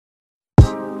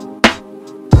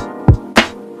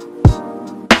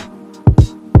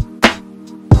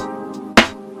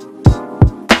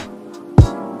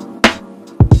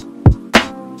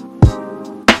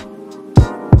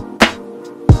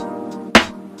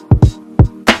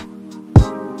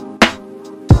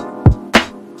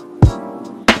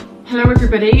Hello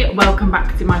everybody, welcome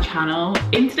back to my channel.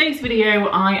 In today's video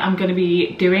I am going to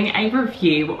be doing a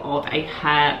review of a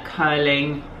hair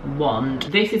curling wand.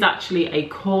 This is actually a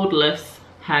cordless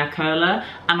hair curler,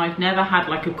 and I've never had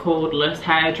like a cordless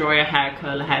hair dryer, hair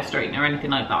curler, hair straightener or anything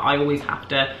like that. I always have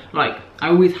to I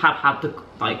always have had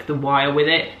the wire with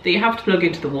it that you have to plug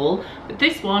into the wall, but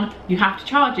this one you have to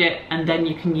charge it and then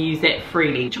you can use it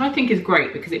freely, which I think is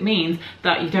great because it means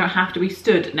that you don't have to be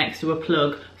stood next to a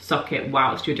plug socket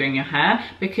whilst you're doing your hair,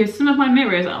 because some of my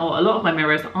mirrors, or a lot of my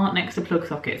mirrors, aren't next to plug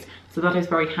sockets, so that is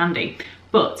very handy.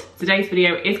 But today's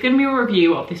video is going to be a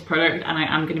review of this product, and I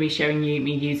am going to be showing you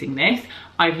me using this.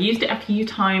 I've used it a few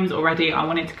times already. I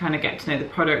wanted to kind of get to know the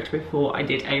product before I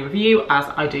did a review, as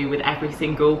I do with every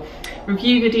single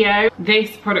review video.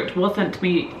 This product was sent to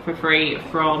me for free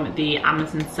from the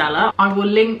Amazon seller. I will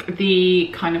link the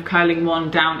kind of curling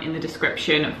one down in the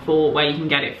description for where you can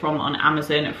get it from on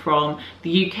Amazon from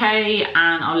the UK,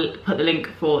 and I'll put the link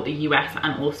for the US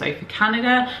and also for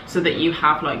Canada, so that you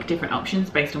have like different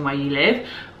options based on where you live.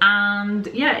 And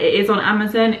yeah, it is on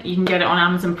Amazon. You can get it on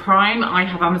Amazon Prime. I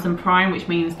have Amazon Prime, which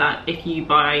means that if you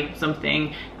buy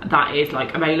something that is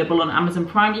like available on Amazon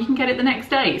Prime, you can get it the next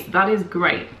day, so that is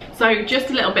great. So just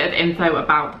a little bit of info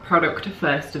about the product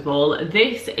first of all.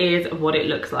 This is what it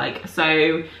looks like.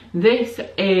 So this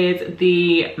is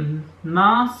the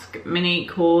Mask Mini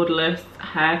Cordless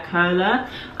Hair Curler,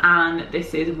 and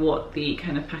this is what the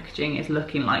kind of packaging is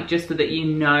looking like, just so that you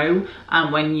know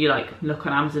when you like look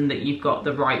on Amazon that you've got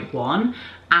the right one.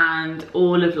 And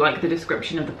all of like the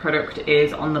description of the product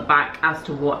is on the back as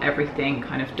to what everything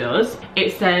kind of does.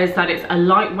 It says that it's a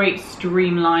lightweight,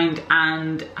 streamlined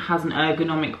and has an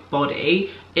ergonomic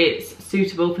body. It's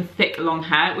suitable for thick, long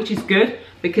hair, which is good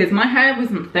because my hair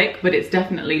wasn't thick, but it's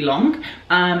definitely long.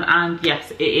 And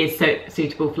yes, it is so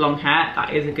suitable for long hair.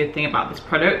 That is a good thing about this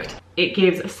product. It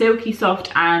gives silky,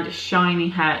 soft and shiny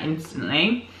hair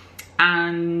instantly.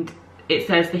 And it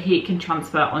says the heat can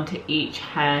transfer onto each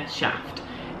hair shaft.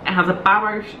 It has a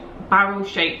barrel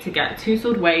shape to get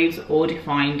two-sword waves or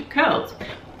defined curls.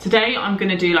 Today I'm going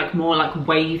to do like more like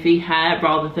wavy hair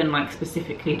rather than like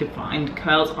specifically defined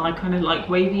curls. I kind of like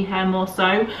wavy hair more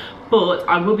so, but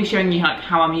I will be showing you like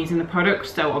how I'm using the product.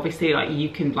 So obviously like you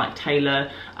can like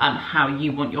tailor how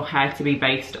you want your hair to be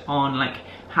based on like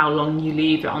how long you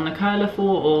leave it on the curler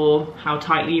for, or how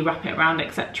tightly you wrap it around,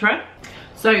 etc.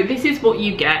 So this is what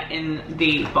you get in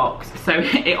the box. So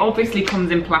it obviously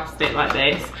comes in plastic like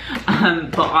this,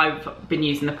 but I've been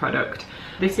using the product.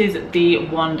 This is the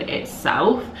wand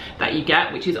itself that you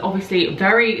get, which is obviously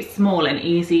very small and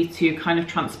easy to kind of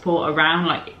transport around,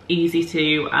 like easy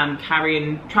to carry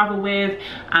and travel with,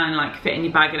 and like fit in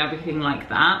your bag and everything like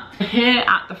that. Here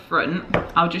at the front,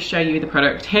 I'll just show you the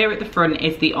product. Here at the front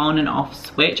is the on and off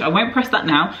switch. I won't press that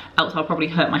now, else I'll probably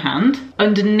hurt my hand.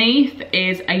 Underneath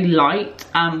is a light,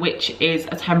 which is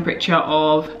a temperature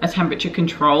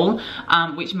control,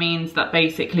 which means that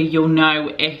basically you'll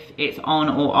know if it's on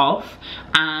or off,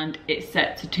 and it's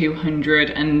set to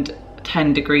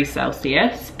 210 degrees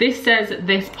Celsius. This says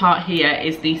this part here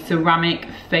is the ceramic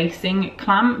facing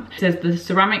clamp. It says the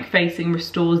ceramic facing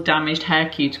restores damaged hair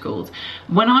cuticles.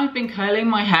 When I've been curling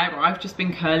my hair, I've just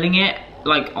been curling it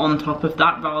like on top of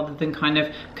that rather than kind of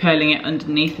curling it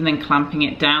underneath and then clamping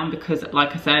it down, because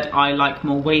like I said, I like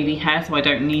more wavy hair, so I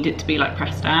don't need it to be like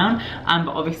pressed down.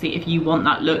 But obviously if you want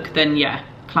that look, then yeah,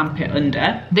 clamp it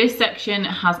under. This section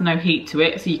has no heat to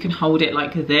it, so you can hold it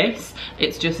like this.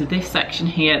 It's just this section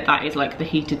here that is like the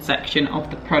heated section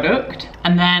of the product.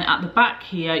 And then at the back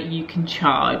here you can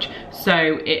charge.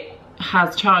 So it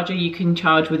has charger. You can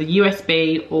charge with a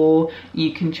USB, or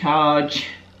you can charge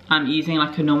using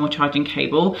like a normal charging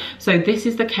cable. So this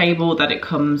is the cable that it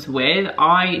comes with.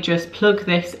 I just plug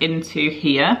this into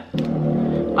here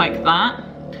like that,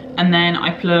 and then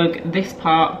I plug this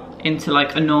part into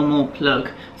like a normal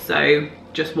plug, so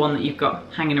just one that you've got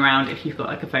hanging around if you've got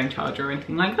like a phone charger or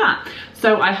anything like that.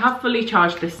 So I have fully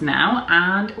charged this now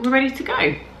and we're ready to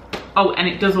go. Oh, and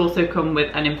it does also come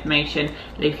with an information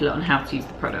leaflet on how to use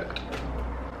the product.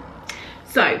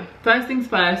 So first things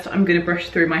first, I'm going to brush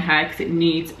through my hair because it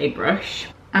needs a brush,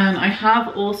 and I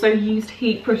have also used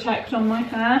Heat Protect on my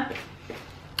hair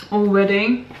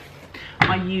already.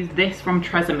 I use this from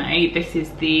Tresemme. This is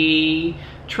the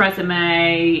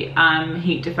Tresemme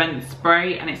heat defense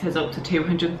spray, and it says up to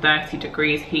 230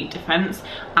 degrees heat defense,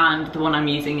 and the one I'm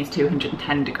using is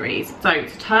 210 degrees. So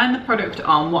to turn the product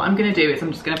on, what I'm going to do is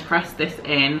I'm just going to press this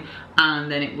in,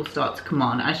 and then it will start to come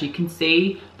on. As you can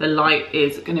see, the light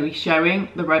is going to be showing,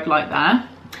 the red light there.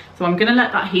 So I'm going to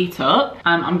let that heat up.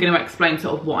 I'm going to explain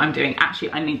sort of what I'm doing.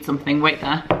 Actually, I need something. Wait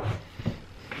there.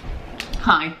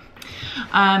 Hi.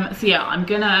 So yeah, I'm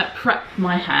gonna prep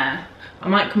my hair. I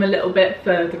might come a little bit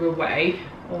further away,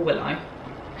 or will I?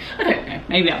 I don't know,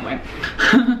 maybe I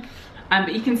won't.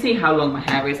 But you can see how long my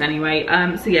hair is anyway.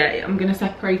 So yeah, I'm gonna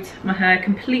separate my hair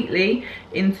completely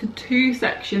into 2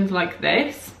 sections like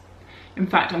this. In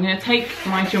fact, I'm gonna take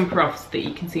my jumper off so that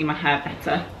you can see my hair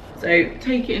better. So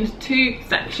take it into 2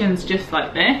 sections just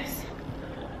like this.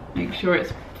 Make sure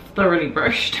it's thoroughly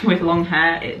brushed. With long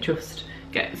hair, it just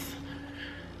gets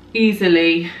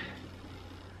easily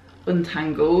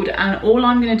untangled, and all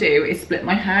I'm going to do is split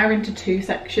my hair into 2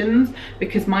 sections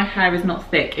because my hair is not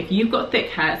thick. If you've got thick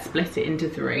hair, split it into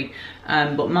 3,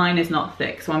 but mine is not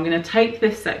thick, so I'm going to take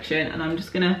this section and I'm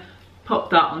just going to pop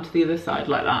that onto the other side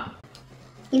like that.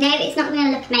 You know, it's not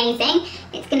going to look amazing,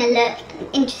 it's going to look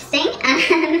interesting,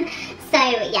 so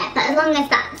yeah, but as long as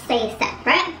that stays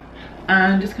separate.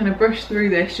 And just kind of brush through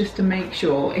this just to make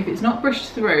sure. If it's not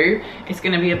brushed through, it's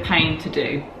going to be a pain to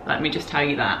do, let me just tell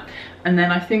you that. And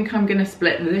then I think I'm going to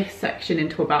split this section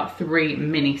into about 3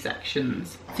 mini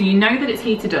sections. So you know that it's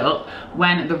heated up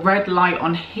when the red light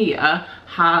on here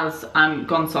has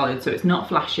gone solid, so it's not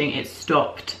flashing, it's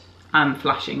stopped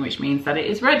flashing, which means that it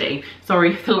is ready.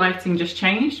 Sorry if the lighting just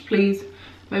changed, please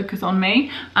focus on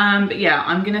me. But yeah,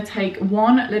 I'm gonna take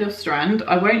 1 little strand.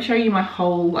 I won't show you my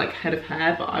whole like head of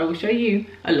hair, but I will show you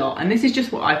a lot, and this is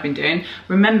just what I've been doing.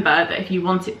 Remember that if you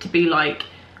want it to be like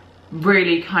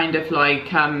really kind of like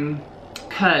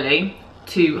curly,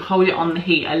 to hold it on the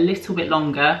heat a little bit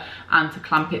longer and to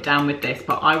clamp it down with this,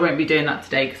 but I won't be doing that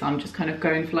today because I'm just kind of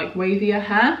going for like wavier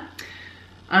hair.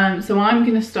 So I'm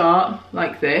gonna start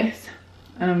like this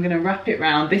and I'm gonna wrap it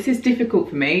round. This is difficult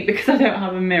for me because I don't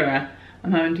have a mirror.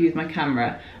 I'm having to use my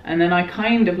camera, and then I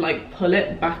kind of like pull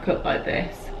it back up like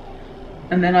this,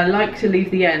 and then I like to leave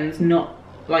the ends not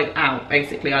like out.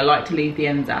 Basically, I like to leave the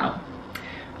ends out,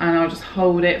 and I'll just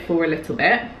hold it for a little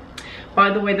bit.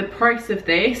 By the way, the price of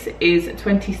this is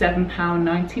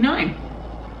 £27.99,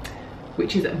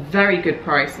 which is a very good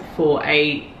price for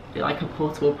a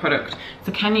portable product.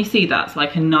 So can you see that's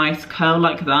like a nice curl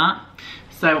like that?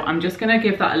 So I'm just gonna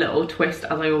give that a little twist,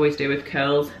 as I always do with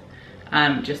curls,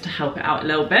 just to help it out a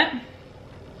little bit.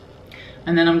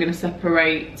 And then I'm going to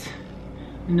separate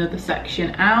another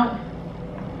section out,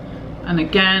 and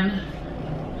again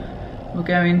we're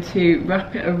going to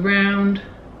wrap it around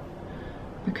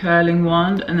the curling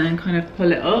wand and then kind of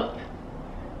pull it up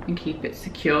and keep it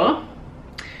secure.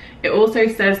 It also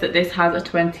says that this has a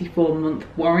 24-month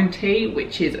warranty,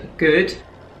 which is good.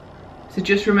 So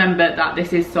just remember that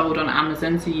this is sold on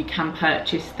Amazon, so you can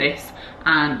purchase this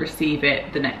and receive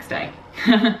it the next day,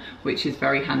 which is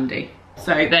very handy.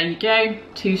 So there you go,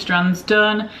 2 strands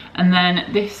done. And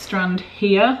then this strand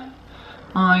here,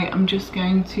 I am just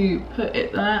going to put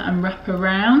it there and wrap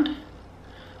around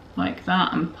like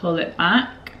that and pull it back.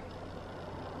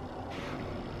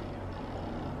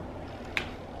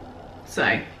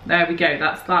 So there we go,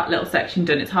 that's that little section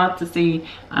done. It's hard to see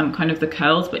kind of the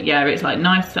curls, but yeah, it's like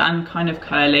nice and kind of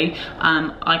curly.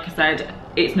 Like I said,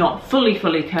 it's not fully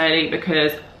curly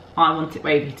because I want it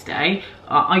wavy today.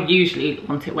 I usually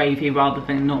want it wavy rather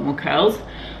than normal curls.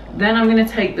 Then I'm going to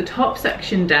take the top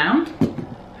section down,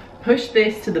 push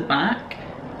this to the back,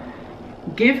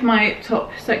 give my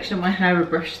top section of my hair a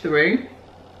brush through,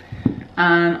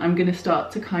 and I'm going to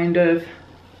start to kind of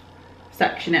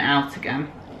section it out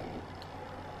again.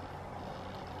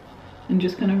 And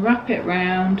just going to wrap it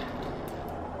round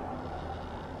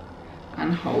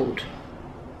and hold.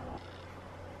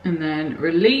 And then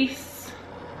release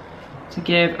to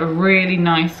give a really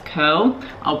nice curl.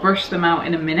 I'll brush them out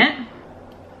in a minute.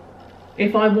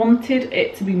 If I wanted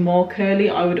it to be more curly,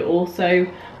 I would also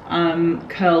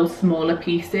curl smaller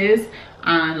pieces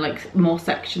and like more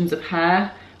sections of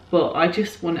hair, but I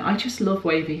just love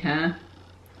wavy hair.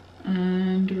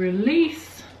 And release.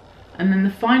 And then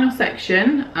the final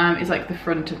section is like the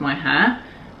front of my hair.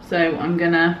 So I'm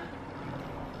gonna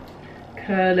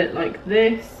curl it like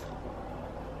this.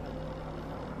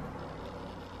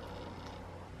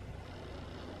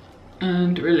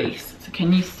 And release. So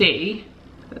can you see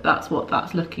that that's what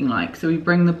that's looking like? So we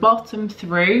bring the bottom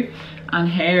through and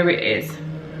here it is.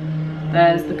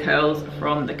 There's the curls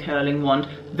from the curling wand.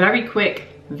 Very quick,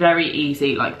 very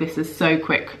easy. Like this is so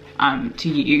quick to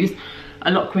use. A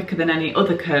lot quicker than any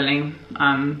other curling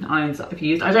irons that I've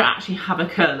used. I don't actually have a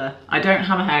curler. I don't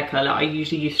have a hair curler. I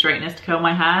usually use straighteners to curl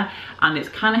my hair, and it's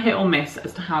kind of hit or miss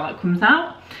as to how that comes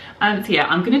out. So yeah,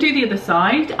 I'm gonna do the other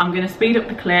side. I'm gonna speed up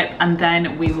the clip and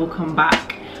then we will come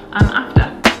back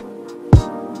after.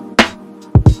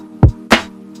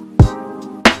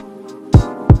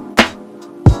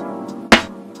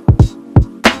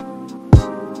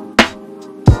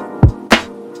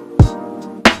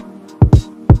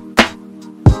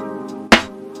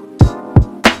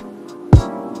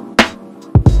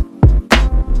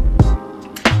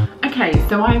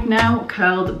 now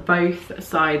curled both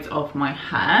sides of my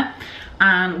hair,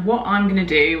 and what I'm going to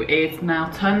do is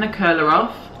now turn the curler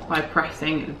off by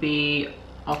pressing the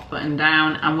off button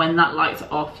down, and when that light's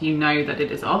off you know that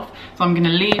it is off. So I'm going to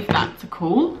leave that to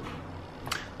cool.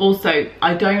 Also,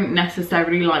 I don't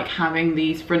necessarily like having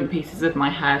these front pieces of my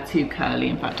hair too curly.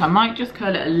 In fact, I might just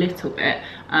curl it a little bit,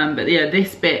 but yeah,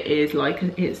 this bit is like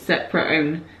its separate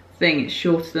own thing. It's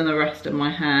shorter than the rest of my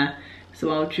hair,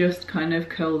 so I'll just kind of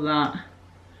curl that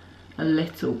a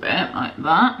little bit like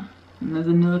that. And there's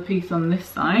another piece on this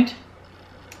side.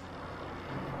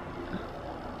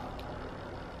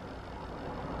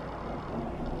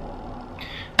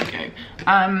 Okay.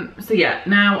 So yeah,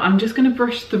 now I'm just going to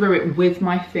brush through it with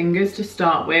my fingers to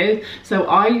start with. So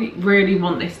I really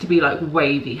want this to be like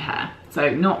wavy hair, so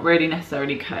not really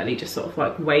necessarily curly, just sort of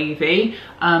like wavy.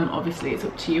 Obviously it's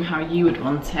up to you how you would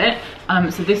want it.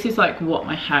 So this is like what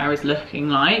my hair is looking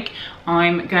like.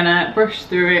 I'm gonna brush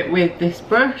through it with this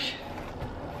brush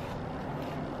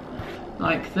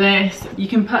like this. You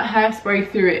can put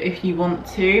hairspray through it if you want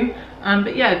to,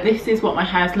 but yeah, this is what my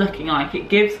hair's looking like. It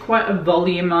gives quite a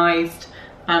volumized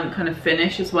kind of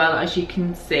finish as well, as you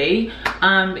can see.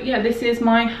 But yeah, this is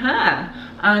my hair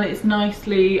and it's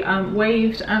nicely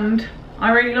waved and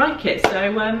I really like it.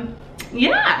 So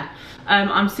yeah,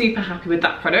 I'm super happy with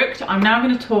that product. I'm now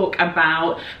going to talk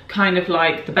about kind of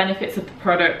like the benefits of the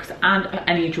products and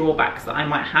any drawbacks that I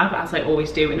might have, as I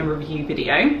always do in a review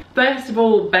video. First of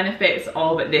all, benefits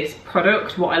of this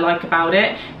product. What I like about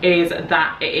it is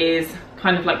that it is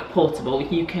kind of like portable.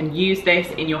 You can use this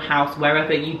in your house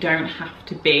wherever. You don't have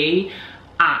to be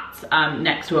at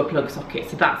next to a plug socket,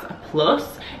 so that's a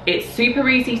plus. It's super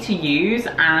easy to use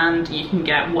and you can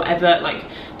get whatever like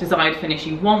desired finish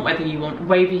you want, whether you want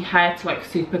wavy hair to like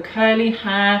super curly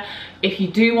hair. If you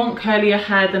do want curlier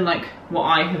hair than like what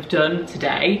I have done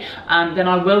today, then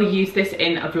I will use this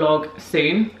in a vlog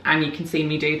soon and you can see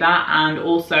me do that. And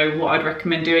also what I'd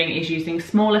recommend doing is using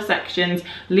smaller sections,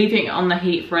 leaving it on the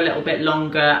heat for a little bit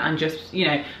longer and just, you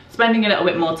know, spending a little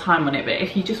bit more time on it. But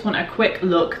if you just want a quick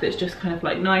look that's just kind of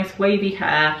like nice wavy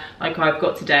hair like I've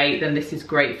got today, then this is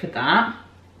great for that.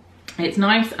 It's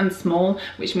nice and small,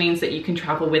 which means that you can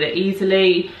travel with it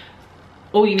easily.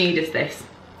 All you need is this.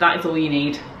 That is all you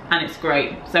need, and it's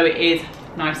great. So it is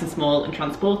nice and small and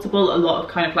transportable. A lot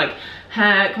of kind of like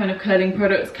hair kind of curling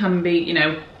products can be, you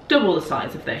know, double the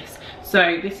size of this.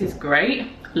 So this is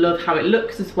great. Love how it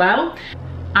looks as well.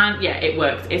 And yeah, it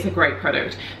works. It's a great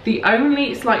product. The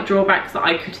only slight drawbacks that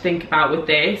I could think about with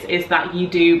this is that you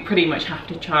do pretty much have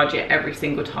to charge it every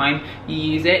single time you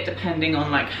use it, depending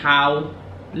on like how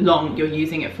long you're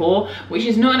using it for, which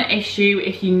is not an issue.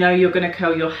 If you know you're going to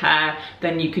curl your hair,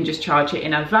 then you can just charge it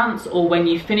in advance, or when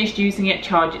you've finished using it,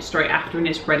 charge it straight after and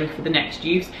it's ready for the next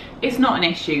use. It's not an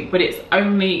issue, but it's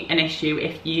only an issue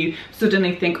if you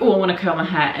suddenly think, oh, I want to curl my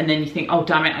hair, and then you think, oh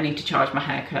damn it, I need to charge my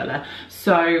hair curler.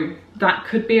 So that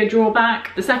could be a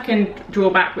drawback. The second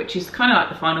drawback, which is kind of like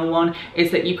the final one,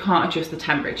 is that you can't adjust the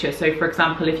temperature. So for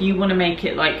example, if you want to make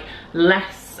it like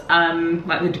less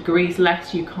like the degrees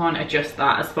less, you can't adjust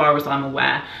that as far as I'm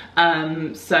aware.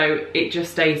 So it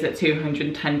just stays at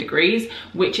 210 degrees,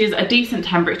 which is a decent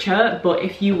temperature. But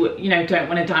if you know, don't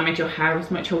want to damage your hair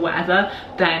as much or whatever,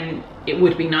 then it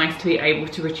would be nice to be able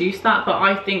to reduce that. But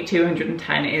I think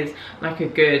 210 is like a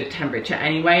good temperature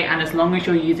anyway, and as long as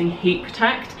you're using heat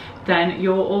protect, then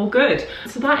you're all good.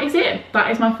 So that is it. That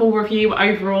is my full review.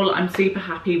 Overall, I'm super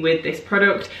happy with this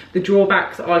product. The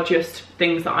drawbacks are just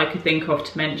things that I could think of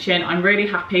to mention. I'm really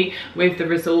happy with the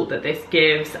result that this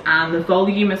gives, and the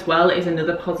volume as well is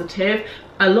another positive.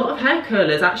 A lot of hair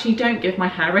curlers actually don't give my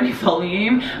hair any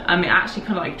volume. It actually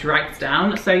kind of like drags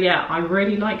down. So yeah, I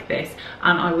really like this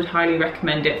and I would highly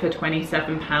recommend it for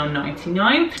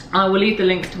 £27.99. I will leave the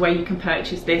links to where you can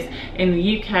purchase this in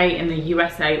the UK, in the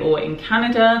USA or in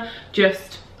Canada,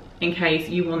 just in case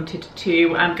you wanted to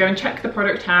go and check the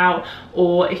product out,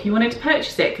 or if you wanted to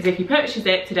purchase it, because if you purchase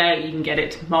it today, you can get it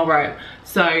tomorrow.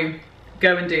 So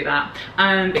go and do that.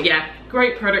 But yeah,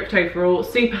 great product overall,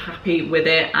 super happy with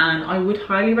it, and I would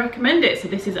highly recommend it. So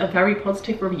this is a very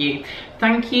positive review.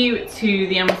 Thank you to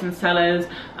the Amazon sellers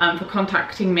for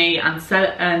contacting me and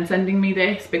sending me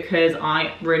this, because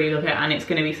I really love it and it's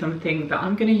going to be something that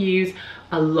I'm going to use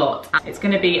a lot. It's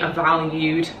going to be a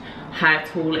valued hair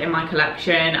tool in my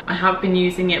collection. I have been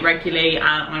using it regularly and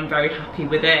I'm very happy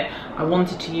with it. I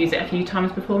wanted to use it a few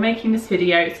times before making this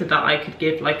video so that I could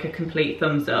give like a complete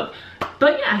thumbs up.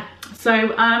 But yeah,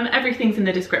 so everything's in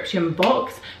the description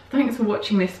box. Thanks for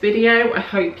watching this video. I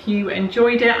hope you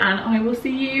enjoyed it and I will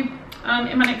see you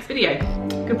in my next video.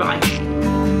 Goodbye.